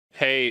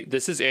Hey,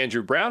 this is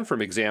Andrew Brown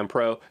from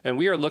ExamPro, and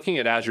we are looking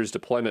at Azure's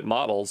deployment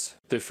models.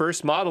 The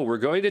first model we're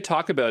going to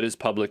talk about is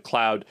public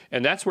cloud,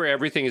 and that's where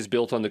everything is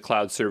built on the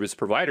cloud service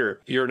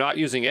provider. You're not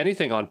using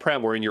anything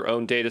on-prem or in your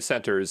own data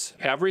centers.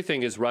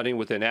 Everything is running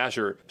within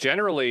Azure.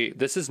 Generally,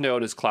 this is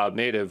known as cloud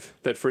native,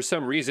 but for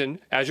some reason,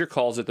 Azure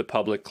calls it the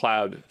public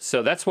cloud.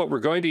 So that's what we're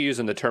going to use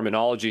in the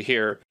terminology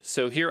here.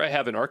 So here I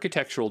have an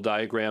architectural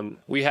diagram.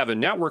 We have a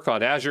network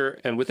on Azure,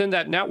 and within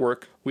that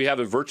network, we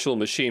have a virtual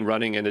machine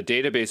running and a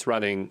database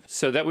running.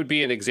 So that would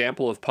be an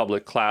example of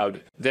public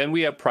cloud. Then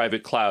we have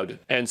private cloud.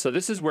 And so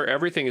this is where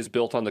everything is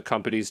built on the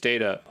company's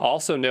data,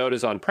 also known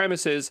as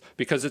on-premises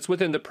because it's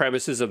within the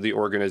premises of the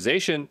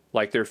organization,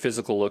 like their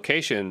physical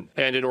location.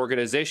 And an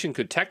organization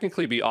could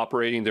technically be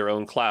operating their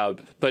own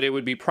cloud, but it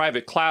would be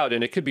private cloud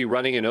and it could be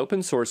running an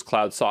open source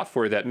cloud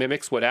software that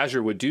mimics what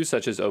Azure would do,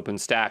 such as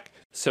OpenStack.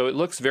 So it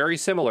looks very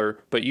similar,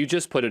 but you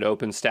just put an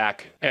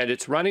OpenStack. And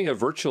it's running a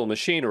virtual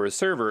machine or a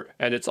server,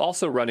 and it's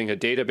also running a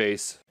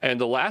database. And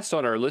the last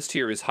on our list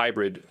here is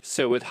hybrid.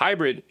 So with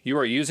hybrid, you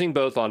are using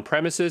both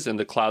on-premises and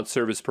the cloud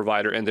service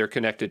provider, and they're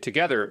connected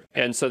together.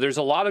 And so there's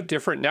a lot of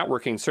different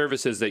networking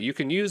services that you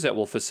can use that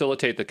will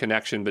facilitate the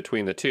connection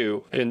between the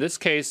two. In this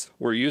case,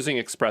 we're using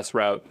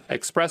ExpressRoute.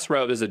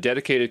 ExpressRoute is a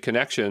dedicated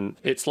connection.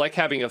 It's like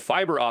having a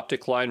fiber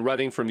optic line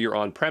running from your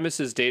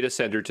on-premises data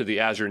center to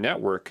the Azure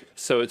network.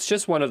 So it's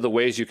just one of the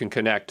ways you can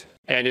connect.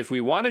 And if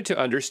we wanted to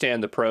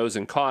understand the pros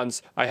and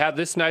cons, I have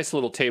this nice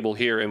little table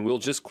here and we'll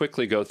just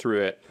quickly go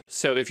through it.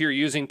 So if you're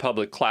using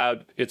public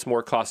cloud, it's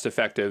more cost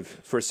effective.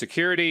 For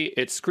security,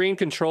 its screen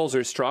controls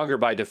are stronger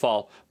by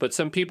default, but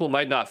some people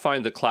might not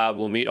find the cloud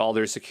will meet all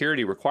their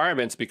security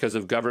requirements because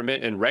of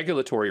government and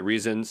regulatory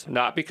reasons,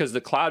 not because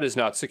the cloud is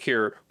not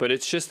secure, but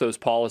it's just those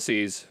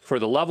policies. For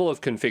the level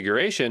of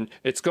configuration,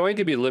 it's going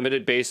to be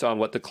limited based on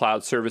what the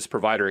cloud service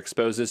provider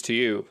exposes to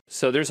you.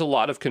 So there's a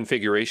lot of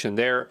configuration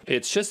there.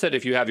 It's just that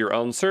if you have your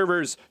own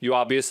servers, you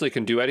obviously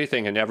can do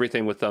anything and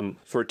everything with them.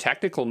 For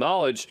technical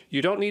knowledge,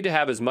 you don't need to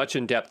have as much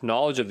in-depth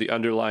knowledge of the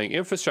underlying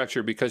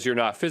infrastructure because you're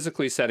not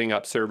physically setting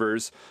up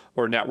servers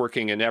or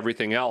networking and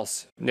everything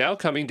else. Now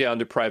coming down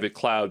to private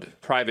cloud.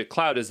 Private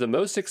cloud is the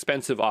most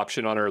expensive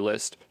option on our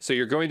list, so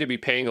you're going to be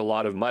paying a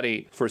lot of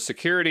money. For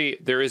security,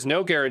 there is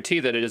no guarantee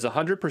that it is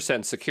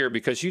 100% secure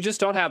because you just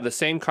don't have the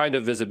same kind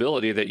of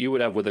visibility that you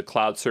would have with a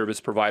cloud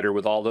service provider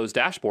with all those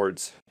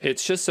dashboards.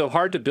 It's just so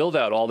hard to build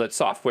out all that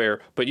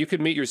software, but you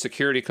can meet your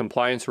security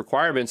compliance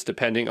requirements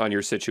depending on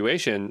your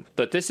situation.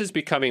 But this is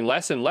becoming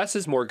less and less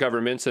as more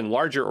governments and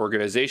larger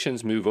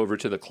organizations move over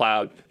to the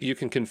cloud. You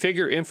can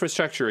configure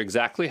infrastructure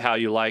exactly how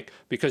you like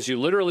because you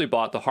literally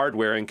bought the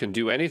hardware and can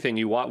do anything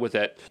you want with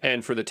it.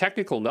 And for the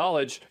technical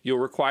knowledge, you'll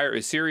require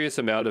a serious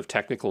amount of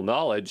technical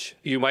knowledge.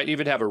 You might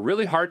even have a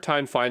really hard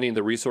time finding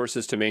the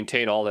resources to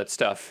maintain all that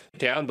stuff.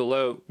 Down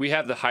below, we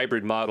have the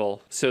hybrid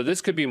model. So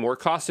this could be more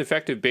cost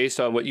effective based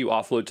on what you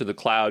offload to the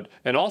cloud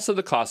and also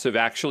the cost of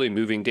actually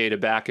moving data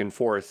back and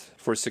forth.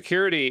 For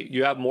security,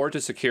 you have more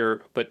to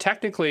secure, but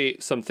technically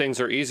some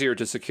things are easier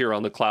to secure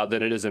on the cloud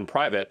than it is in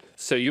private.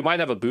 So you might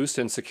have a boost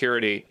in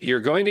security. You're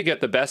going to get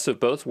the best of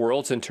both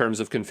worlds in terms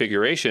of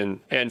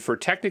configuration. And for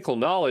technical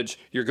knowledge,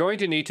 you're going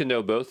to need to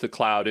know both the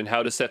cloud and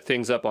how to set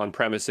things up on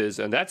premises,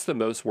 and that's the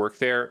most work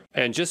there.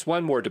 And just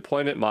one more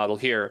deployment model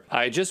here.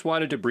 I just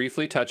wanted to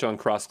briefly touch on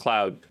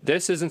cross-cloud.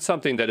 This isn't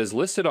something that is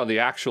listed on the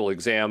actual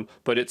exam,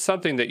 but it's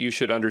something that you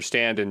should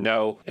understand and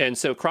know. And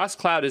so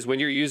cross-cloud is when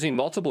you're using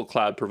multiple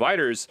cloud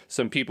providers.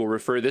 Some people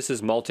refer this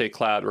as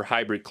multi-cloud or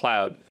hybrid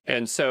cloud.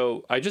 And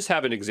so I just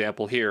have an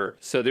example here.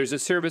 So there's a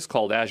service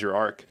called Azure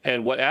Arc.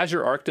 And what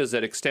Azure Arc does,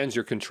 that extends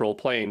your control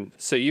plane.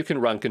 So you can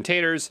run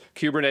containers,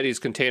 Kubernetes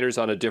containers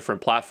on a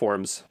different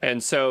platforms.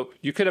 And so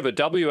you could have a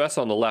WS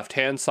on the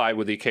left-hand side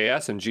with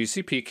EKS and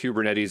GCP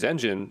Kubernetes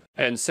engine.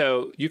 And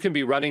so you can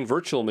be running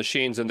virtual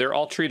machines and they're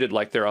all treated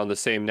like they're on the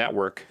same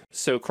network.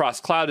 So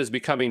cross-cloud is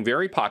becoming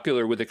very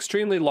popular with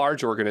extremely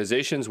large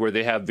organizations where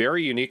they have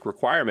very unique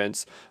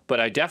requirements, but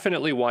I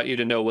definitely want you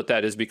to know what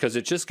that is because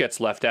it just gets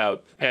left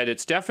out. And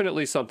it's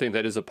definitely something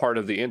that is a part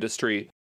of the industry.